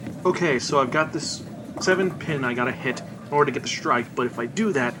Okay, so I've got this 7 pin I gotta hit in order to get the strike, but if I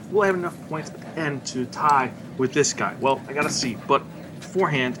do that, will I have enough points at the end to tie with this guy? Well, I gotta see, but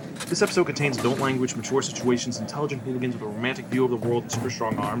beforehand, this episode contains adult language, mature situations, intelligent hooligans with a romantic view of the world and super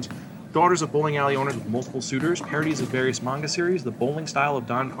strong arms, daughters of bowling alley owners with multiple suitors, parodies of various manga series, the bowling style of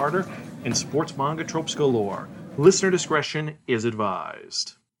Don Carter, and sports manga tropes galore. Listener discretion is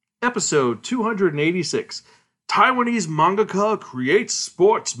advised. Episode 286. Taiwanese mangaka creates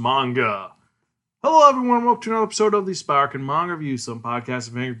sports manga. Hello everyone, welcome to another episode of the Sparkin Manga Review, some podcasts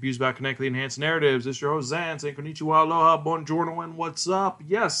of reviews about connectly enhanced narratives. This is your host Zan, saying konnichiwa, aloha, buongiorno, and what's up?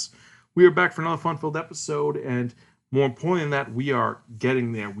 Yes, we are back for another fun-filled episode, and more important than that, we are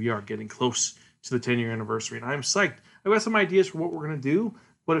getting there. We are getting close to the 10-year anniversary, and I'm psyched. I've got some ideas for what we're going to do,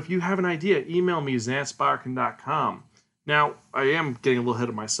 but if you have an idea, email me, zansparkin.com. Now, I am getting a little ahead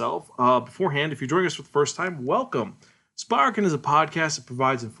of myself. Beforehand, if you're joining us for the first time, welcome. Sparkin is a podcast that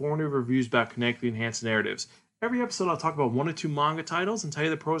provides informative reviews about connectly enhanced narratives. Every episode, I'll talk about 1 or 2 manga titles and tell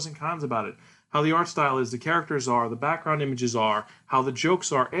you the pros and cons about it, how the art style is, the characters are, the background images are, how the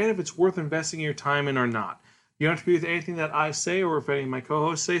jokes are, and if it's worth investing your time in or not. You don't agree with anything that I say or if any of my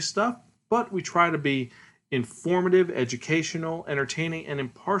co-hosts say stuff, but we try to be informative, educational, entertaining, and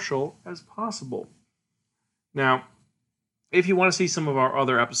impartial as possible. Now, if you want to see some of our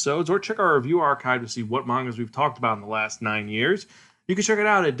other episodes or check our review archive to see what mangas we've talked about in the last 9 years, you can check it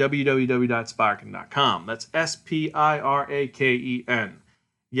out at www.sparkin.com. That's SPIRAKEN.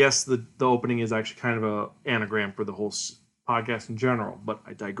 Yes, the opening is actually kind of an anagram for the whole podcast in general, but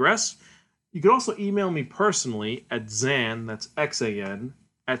I digress. You can also email me personally at Zan, that's XAN,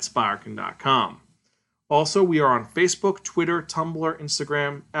 at Sparkin.com. Also, we are on Facebook, Twitter, Tumblr,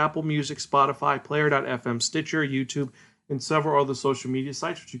 Instagram, Apple Music, Spotify, Player.fm, Stitcher, YouTube, and several other social media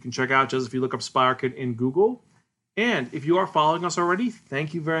sites, which you can check out just if you look up Sparkin in Google. And if you are following us already,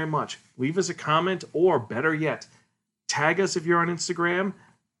 thank you very much. Leave us a comment, or better yet, tag us if you're on Instagram,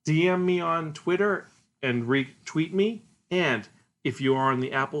 DM me on Twitter, and retweet me. And if you are on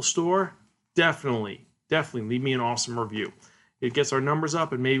the Apple Store, definitely leave me an awesome review. It gets our numbers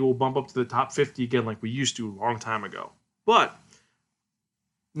up, and maybe we'll bump up to the top 50 again like we used to a long time ago. But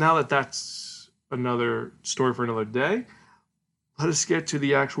now that that's another story for another day, let us get to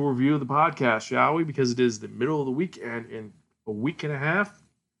the actual review of the podcast, shall we? Because it is the middle of the week, and in a week and a half,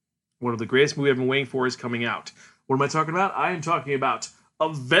 one of the greatest movies I've been waiting for is coming out. What am I talking about? I am talking about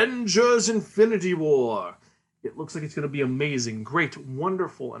Avengers Infinity War. It looks like it's going to be amazing, great,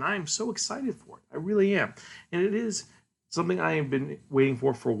 wonderful, and I am so excited for it. I really am. And it is something I have been waiting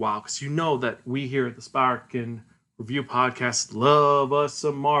for a while, because you know that we here at the Sparkin Review Podcast love us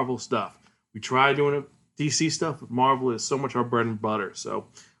some Marvel stuff. We try doing it DC stuff, but Marvel is so much our bread and butter. So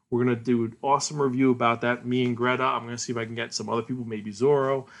we're going to do an awesome review about that, me and Greta. I'm going to see if I can get some other people, maybe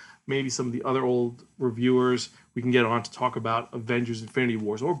Zorro, maybe some of the other old reviewers we can get on to talk about Avengers Infinity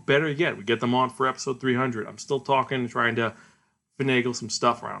Wars. Or better yet, we get them on for episode 300. I'm still talking and trying to finagle some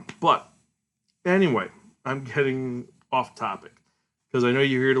stuff around. But anyway, I'm getting off topic because I know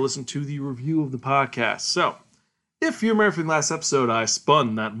you're here to listen to the review of the podcast. So, if you remember from the last episode, I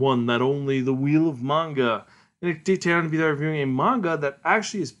spun that one, that only, the Wheel of Manga. And it detailed to be there reviewing a manga that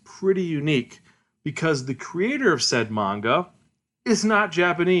actually is pretty unique because the creator of said manga is not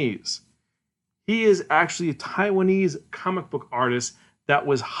Japanese. He is actually a Taiwanese comic book artist that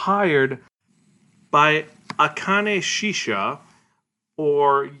was hired by Akane Shisha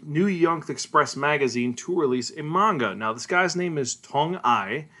or New Young Express magazine to release a manga. Now, this guy's name is Tong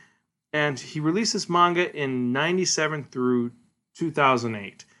Ai, and he released this manga in 97 through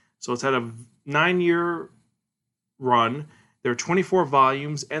 2008. So it's had a 9-year run. There are 24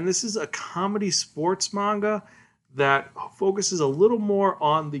 volumes, and this is a comedy sports manga that focuses a little more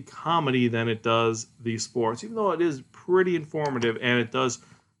on the comedy than it does the sports, even though it is pretty informative, and it does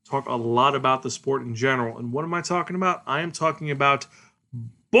talk a lot about the sport in general. And what am I talking about? I am talking about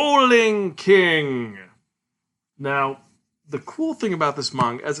Bowling King. Now, the cool thing about this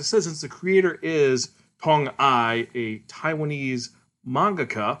manga, as I said, since the creator is Tong Ai, a Taiwanese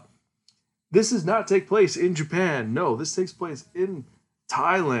mangaka, this does not take place in Japan. No, this takes place in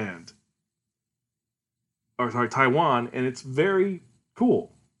Taiwan, and it's very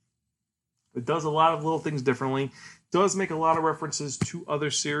cool. It does a lot of little things differently. It does make a lot of references to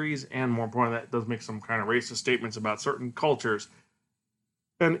other series, and more importantly, it does make some kind of racist statements about certain cultures.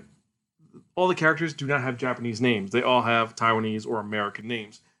 And all the characters do not have Japanese names. They all have Taiwanese or American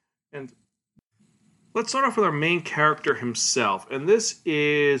names. And let's start off with our main character himself. And this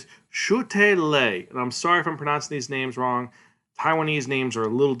is Shute Lei. And I'm sorry if I'm pronouncing these names wrong. Taiwanese names are a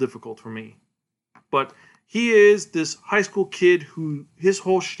little difficult for me. But He is this high school kid who his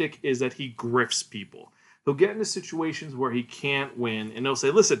whole shtick is that he grifts people. He'll get into situations where he can't win, and they'll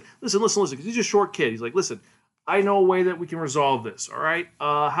say, "Listen, listen, listen, listen," because he's a short kid. He's like, "Listen, I know a way that we can resolve this. All right,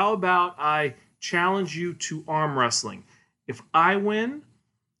 how about I challenge you to arm wrestling? If I win,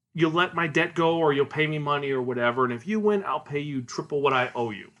 you'll let my debt go, or you'll pay me money, or whatever. And if you win, I'll pay you triple what I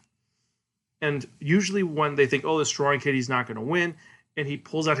owe you." And usually, when they think, "Oh, this strong kid, he's not going to win," and he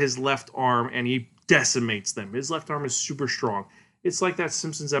pulls out his left arm and he decimates them. His left arm is super strong. It's like that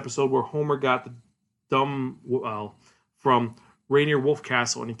Simpsons episode where Homer got the from Rainier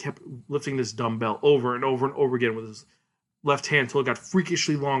Wolfcastle, and he kept lifting this dumbbell over and over and over again with his left hand until it got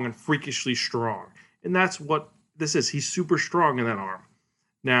freakishly long and freakishly strong. And that's what this is. He's super strong in that arm.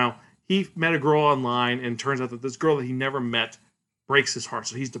 Now, he met a girl online, and it turns out that this girl that he never met breaks his heart.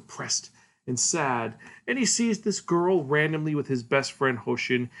 So he's depressed and sad. And he sees this girl randomly with his best friend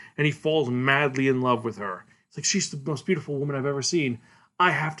Hoshin, and he falls madly in love with her. It's like, she's the most beautiful woman I've ever seen. I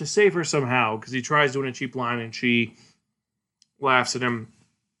have to save her somehow, because he tries doing a cheap line, and she laughs at him.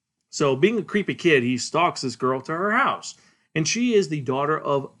 So, being a creepy kid, he stalks this girl to her house. And she is the daughter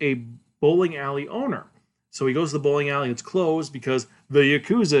of a bowling alley owner. So he goes to the bowling alley, and it's closed because the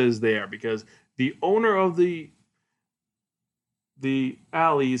Yakuza is there. Because the owner of the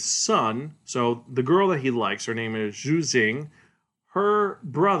alley's son, so the girl that he likes, her name is Zhu Xing, her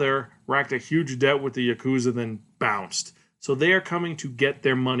brother racked a huge debt with the Yakuza, then bounced. So they are coming to get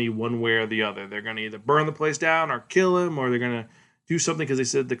their money one way or the other. They're going to either burn the place down or kill him, or they're going to do something, because they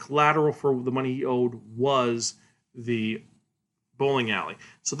said the collateral for the money he owed was the bowling alley.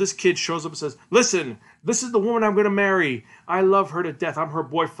 So this kid shows up and says, "Listen, this is the woman I'm going to marry. I love her to death. I'm her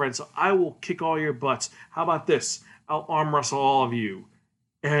boyfriend, so I will kick all your butts. How about this? I'll arm wrestle all of you."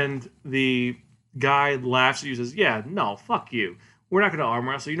 And the guy laughs at you and says, "Yeah, no, fuck you. We're not going to arm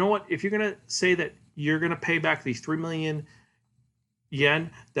wrestle. You know what? If you're going to say that you're going to pay back the 3 million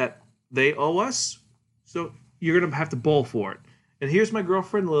yen that they owe us, so you're going to have to bowl for it. And here's my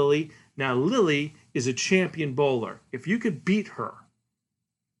girlfriend, Lily. Now, Lily is a champion bowler. If you could beat her,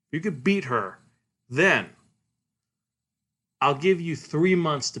 then I'll give you 3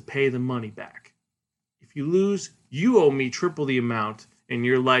 months to pay the money back. If you lose, you owe me triple the amount, and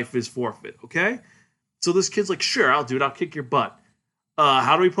your life is forfeit, okay?" So this kid's like, "Sure, I'll do it. I'll kick your butt."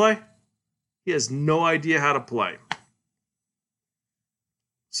 How do we play? He has no idea how to play.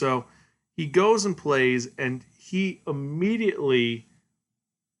 So he goes and plays, and he immediately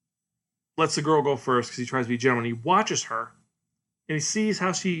lets the girl go first because he tries to be gentleman. He watches her, and he sees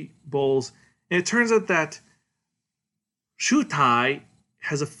how she bowls, and it turns out that Shutai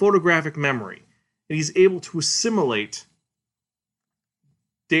has a photographic memory, and he's able to assimilate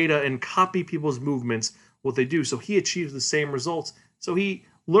data and copy people's movements, what they do. So he achieves the same results. So he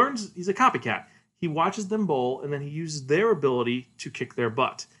learns, he's a copycat. He watches them bowl, and then he uses their ability to kick their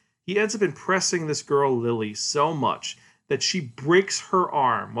butt. He ends up impressing this girl, Lily, so much that she breaks her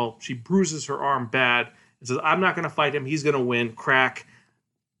arm. Well, she bruises her arm bad and says, "I'm not going to fight him. He's going to win." Crack.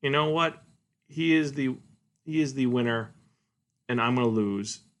 You know what? He is the winner, and I'm going to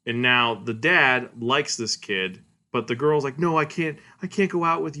lose. And now the dad likes this kid, but the girl's like, "No, I can't go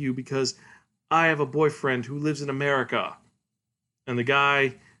out with you because I have a boyfriend who lives in America." And the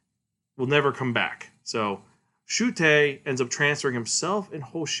guy will never come back. So Shute ends up transferring himself and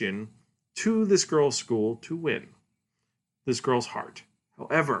Hoshin to this girl's school to win this girl's heart.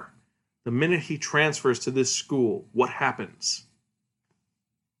 However, the minute he transfers to this school, what happens?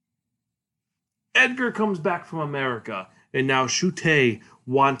 Edgar comes back from America, and now Shute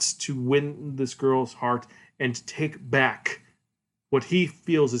wants to win this girl's heart and take back what he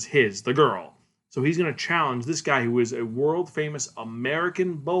feels is his, the girl. So he's going to challenge this guy who is a world-famous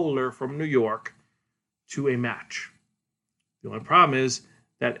American bowler from New York to a match. The only problem is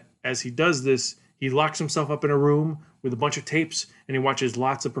that as he does this, he locks himself up in a room with a bunch of tapes, and he watches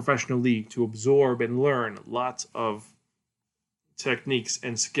lots of professional league to absorb and learn lots of techniques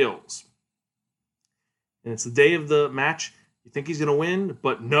and skills. And it's the day of the match. You think he's going to win,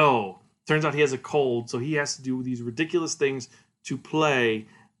 but no. Turns out he has a cold, so he has to do these ridiculous things to play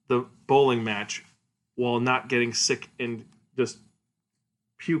the bowling match while not getting sick and just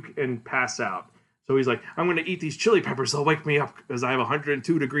puke and pass out. So he's like, "I'm going to eat these chili peppers. They'll wake me up because I have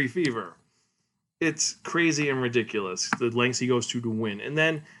 102-degree fever." It's crazy and ridiculous, the lengths he goes to win. And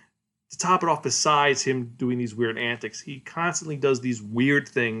then to top it off, besides him doing these weird antics, he constantly does these weird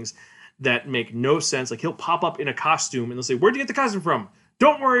things that make no sense. Like, he'll pop up in a costume and they'll say, "Where'd you get the costume from?"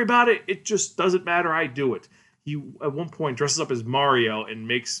 "Don't worry about it. It just doesn't matter. I do it." He, at one point, dresses up as Mario and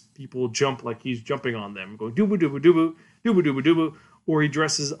makes people jump like he's jumping on them, going doobu doobu doobu, doobu doobu doobu. or he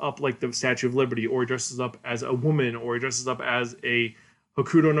dresses up like the Statue of Liberty, or he dresses up as a woman, or he dresses up as a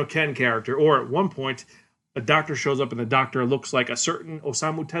Hokuto no Ken character, or at one point, a doctor shows up and the doctor looks like a certain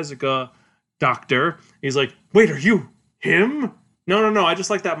Osamu Tezuka doctor. He's like, wait, are you him? No, I just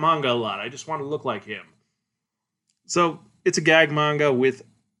like that manga a lot. I just want to look like him. So it's a gag manga with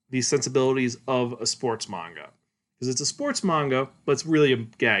the sensibilities of a sports manga. Because it's a sports manga, but it's really a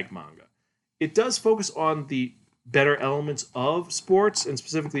gag manga. It does focus on the better elements of sports, and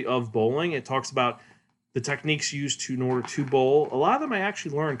specifically of bowling. It talks about the techniques used in order to bowl. A lot of them I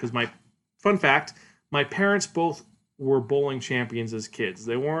actually learned because fun fact, my parents both were bowling champions as kids.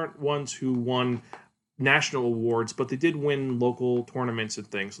 They weren't ones who won national awards, but they did win local tournaments and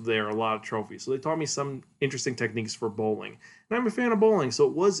things. So there are a lot of trophies. So they taught me some interesting techniques for bowling. And I'm a fan of bowling, so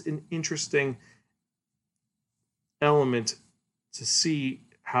it was an interesting element to see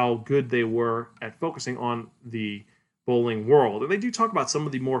how good they were at focusing on the bowling world. And they do talk about some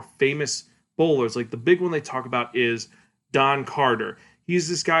of the more famous bowlers. Like the big one they talk about is Don Carter. He's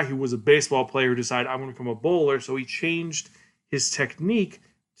this guy who was a baseball player who decided, I'm going to become a bowler. So he changed his technique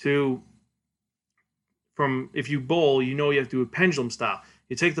from if you bowl, you have to do a pendulum style.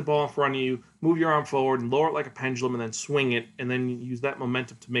 You take the ball in front of you, move your arm forward, and lower it like a pendulum, and then swing it, and then you use that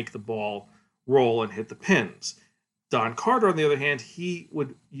momentum to make the ball roll and hit the pins. Don Carter, on the other hand, he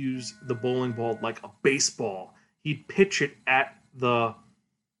would use the bowling ball like a baseball. He'd pitch it at the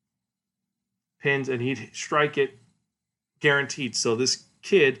pins, and he'd strike it guaranteed. So this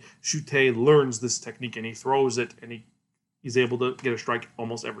kid, Shutei, learns this technique, and he throws it, and he's able to get a strike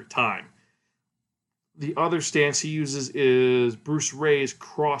almost every time. The other stance he uses is Bruce Ray's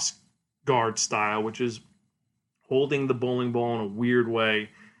cross guard style, which is holding the bowling ball in a weird way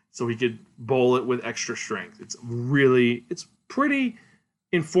so he could bowl it with extra strength. It's pretty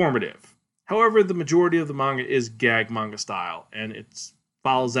informative. However, the majority of the manga is gag manga style, and it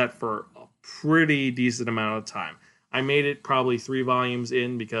follows that for a pretty decent amount of time. I made it probably 3 volumes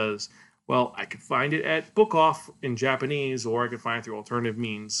in because, well, I could find it at Book Off in Japanese, or I could find it through alternative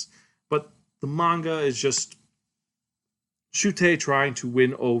means. But the manga is just Shutei trying to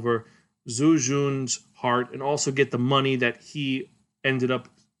win over Zhu Jun's heart and also get the money that he ended up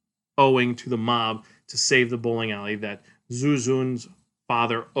owing to the mob to save the bowling alley that Zhu Jun's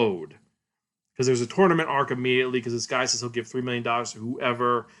father owed. Because there's a tournament arc immediately because this guy says he'll give $3 million to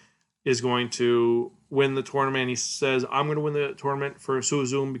whoever is going to win the tournament. He says, I'm going to win the tournament for Su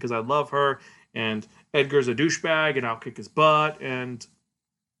Jun because I love her, and Edgar's a douchebag and I'll kick his butt, and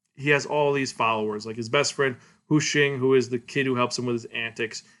he has all these followers, like his best friend, Hu Xing, who is the kid who helps him with his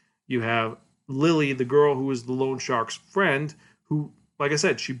antics. You have Lily, the girl who is the loan shark's friend, who, like I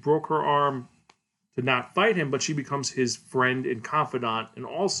said, she broke her arm to not fight him, but she becomes his friend and confidant. And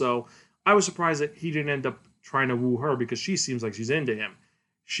also, I was surprised that he didn't end up trying to woo her because she seems like she's into him.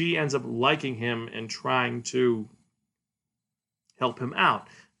 She ends up liking him and trying to help him out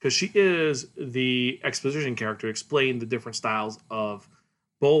because she is the exposition character to explain the different styles of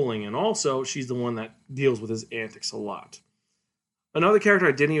bowling, and also she's the one that deals with his antics a lot. Another character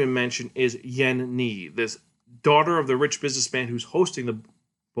I didn't even mention is Yen Ni, this daughter of the rich businessman who's hosting the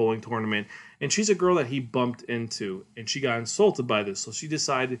bowling tournament, and she's a girl that he bumped into, and she got insulted by this, so she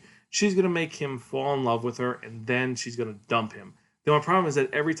decided she's going to make him fall in love with her, and then she's going to dump him. The only problem is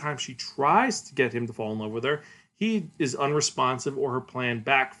that every time she tries to get him to fall in love with her, he is unresponsive or her plan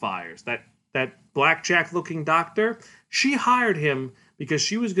backfires. That blackjack-looking doctor, she hired him because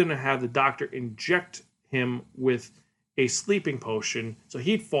she was going to have the doctor inject him with a sleeping potion so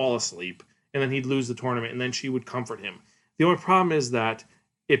he'd fall asleep and then he'd lose the tournament and then she would comfort him. The only problem is that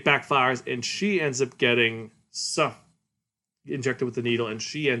it backfires and she ends up getting stuff injected with the needle and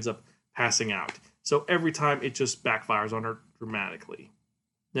she ends up passing out. So every time it just backfires on her dramatically.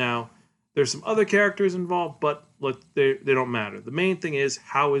 Now, there's some other characters involved, but they don't matter. The main thing is,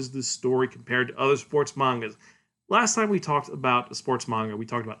 how is this story compared to other sports mangas? Last time we talked about a sports manga, we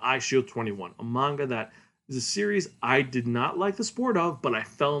talked about Eyeshield 21, a manga that is a series I did not like the sport of, but I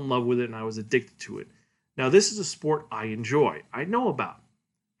fell in love with it and I was addicted to it. Now, this is a sport I enjoy. I know about.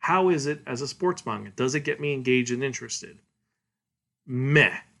 How is it as a sports manga? Does it get me engaged and interested?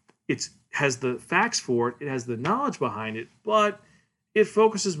 Meh. It has the facts for it. It has the knowledge behind it, but it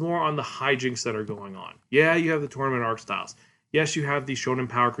focuses more on the hijinks that are going on. Yeah, you have the tournament arc styles. Yes, you have the Shonen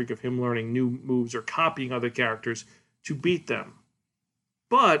Power Creek of him learning new moves or copying other characters to beat them.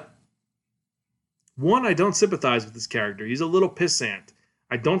 But, one, I don't sympathize with this character. He's a little pissant.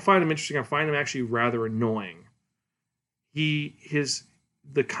 I don't find him interesting. I find him actually rather annoying. The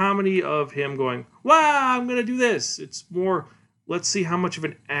comedy of him going, wow, I'm going to do this. It's more, let's see how much of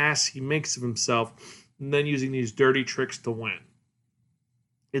an ass he makes of himself, and then using these dirty tricks to win.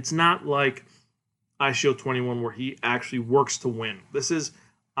 It's not like Eyeshield 21 where he actually works to win. This is,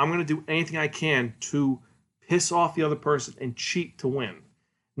 I'm going to do anything I can to piss off the other person and cheat to win.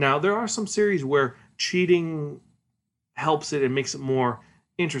 Now, there are some series where cheating helps it and makes it more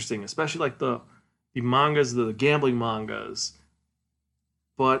interesting, especially like the mangas, the gambling mangas.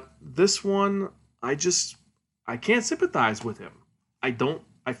 But this one, I can't sympathize with him.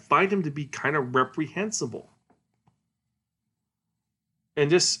 I find him to be kind of reprehensible. And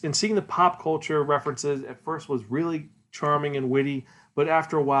just in seeing the pop culture references at first was really charming and witty, but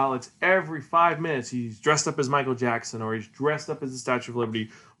after a while it's every 5 minutes he's dressed up as Michael Jackson, or he's dressed up as the Statue of Liberty,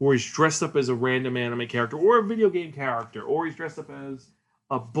 or he's dressed up as a random anime character or a video game character, or he's dressed up as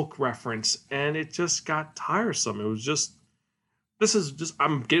a book reference, and it just got tiresome. It was just, this is just,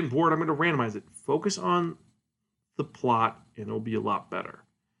 I'm getting bored, I'm going to randomize it. Focus on the plot and it'll be a lot better.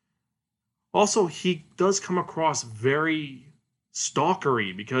 Also, he does come across very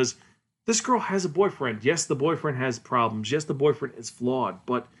stalkery because this girl has a boyfriend. Yes, the boyfriend has problems. Yes, the boyfriend is flawed,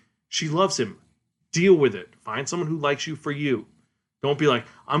 but she loves him. Deal with it. Find someone who likes you for you. Don't be like,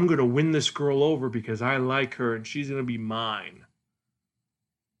 I'm going to win this girl over because I like her and she's going to be mine.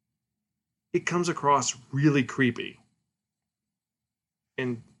 It comes across really creepy.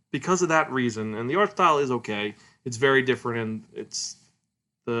 And because of that reason, and the art style is okay, it's very different, and it's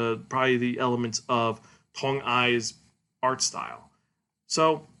probably the elements of Tong Ai's art style.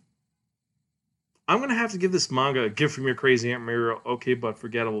 So I'm going to have to give this manga a gift from your crazy Aunt Mary, okay, but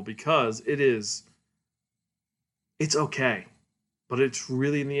forgettable, because it's okay. But it's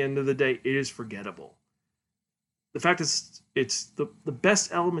really, in the end of the day, it is forgettable. The fact is, it's the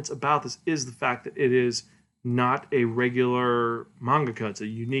best elements about this is the fact that it is not a regular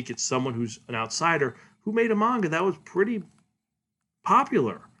mangaka. It's someone who's an outsider who made a manga that was pretty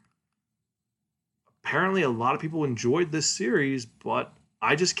popular. Apparently, a lot of people enjoyed this series, but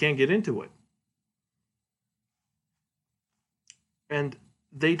I just can't get into it. And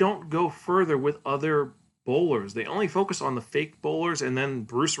they don't go further with other bowlers. They only focus on the fake bowlers and then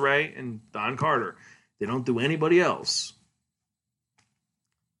Bruce Ray and Don Carter. They don't do anybody else.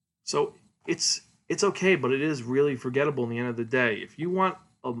 So it's okay, but it is really forgettable in the end of the day. If you want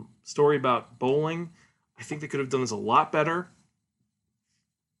a story about bowling, I think they could have done this a lot better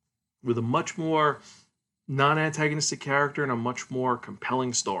with a much more non-antagonistic character and a much more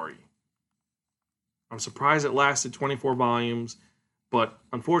compelling story. I'm surprised it lasted 24 volumes, but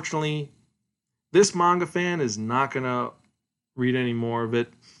unfortunately, this manga fan is not going to read any more of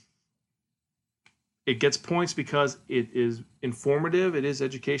it. It gets points because it is informative, it is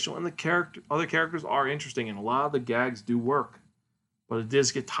educational, and other characters are interesting, and a lot of the gags do work. But it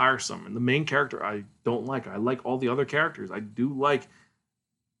does get tiresome. And the main character I don't like. I like all the other characters. I do like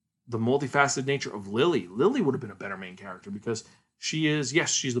the multifaceted nature of Lily. Lily would have been a better main character because she's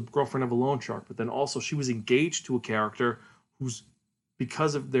the girlfriend of a loan shark, but then also she was engaged to a character who's,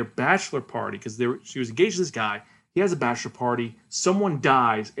 because of their bachelor party, because she was engaged to this guy, he has a bachelor party, someone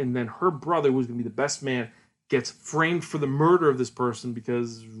dies, and then her brother, who's going to be the best man, gets framed for the murder of this person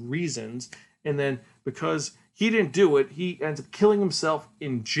because reasons, and then because he didn't do it, he ends up killing himself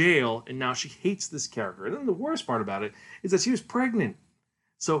in jail, and now she hates this character. And then the worst part about it is that she was pregnant.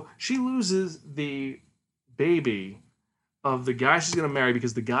 So she loses the baby of the guy she's going to marry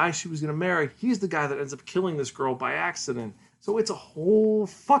because the guy she was going to marry, he's the guy that ends up killing this girl by accident. So it's a whole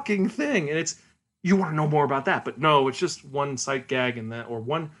fucking thing. And you want to know more about that, but no, it's just one sight gag and that, or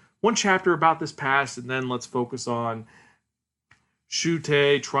one chapter about this past, and then let's focus on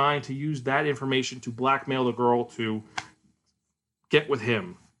Shute trying to use that information to blackmail the girl to get with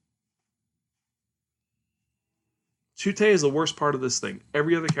him. Shute is the worst part of this thing.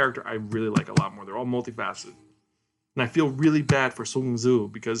 Every other character I really like a lot more. They're all multifaceted. And I feel really bad for Sung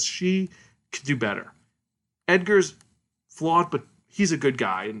Zhu because she could do better. Edgar's flawed, but he's a good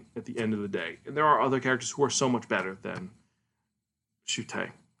guy at the end of the day. And there are other characters who are so much better than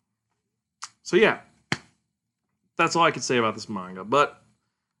Shute. So yeah, that's all I could say about this manga, but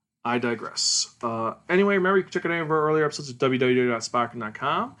I digress. Anyway, remember you can check out any of our earlier episodes at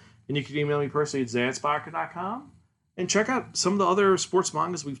www.sparkin.com, and you can email me personally at zansparkin.com, and check out some of the other sports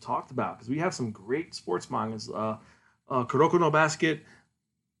mangas we've talked about, because we have some great sports mangas. Kuroko no Basket,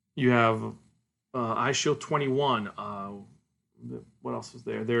 you have Eyeshield 21, what else was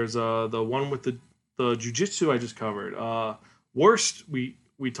there? There's the one with the jujitsu I just covered. Worst we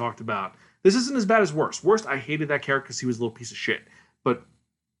talked about. This isn't as bad as Worst. Worst, I hated that character because he was a little piece of shit. But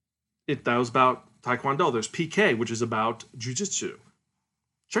that was about Taekwondo. There's PK, which is about jujitsu.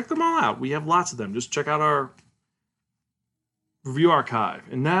 Check them all out. We have lots of them. Just check out our review archive.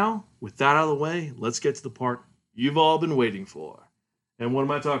 And now, with that out of the way, let's get to the part you've all been waiting for. And what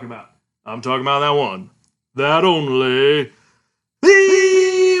am I talking about? I'm talking about that one. That only.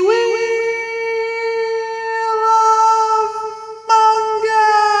 The Wheel of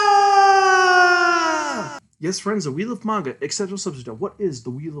Manga! Yes, friends, the Wheel of Manga, exceptional subject. What is the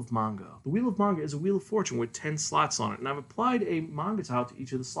Wheel of Manga? The Wheel of Manga is a Wheel of Fortune with 10 slots on it, and I've applied a manga tile to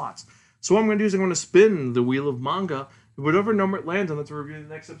each of the slots. So what I'm going to do is I'm going to spin the Wheel of Manga, whatever number it lands on, that's review the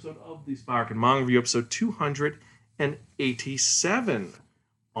next episode of the Spark and Manga Review, episode 287.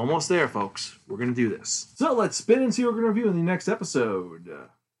 Almost there, folks. We're going to do this. So let's spin and see what we're going to review in the next episode.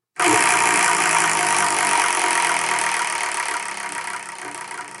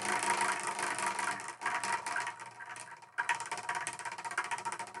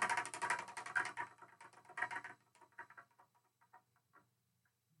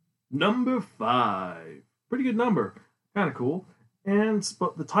 Number 5. Pretty good number. Kind of cool.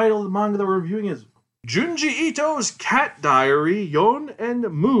 But the title of the manga that we're reviewing is Junji Ito's Cat Diary, Yon and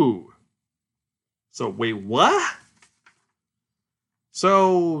Mu. So, wait, what?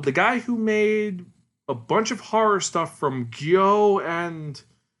 So, the guy who made a bunch of horror stuff from Gyo and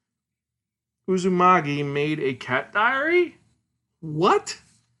Uzumaki made a cat diary? What?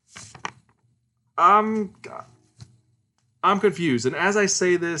 I'm confused. And as I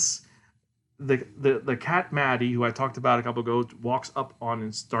say this, the cat Maddie, who I talked about a couple ago, walks up on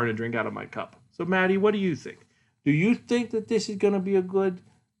and started to drink out of my cup. So, Maddie, what do you think? Do you think that this is going to be a good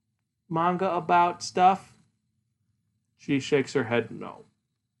manga about stuff? She shakes her head no.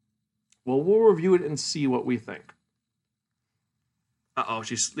 Well, we'll review it and see what we think. Uh-oh,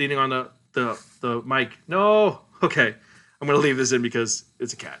 she's leaning on the mic. No! Okay, I'm going to leave this in because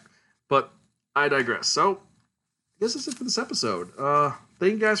it's a cat. But I digress. So, I guess that's it for this episode.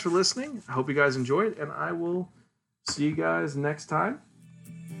 Thank you guys for listening. I hope you guys enjoyed, and I will see you guys next time.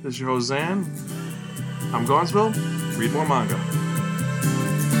 This is your host, Zan. I'm Gonsville. Read more manga.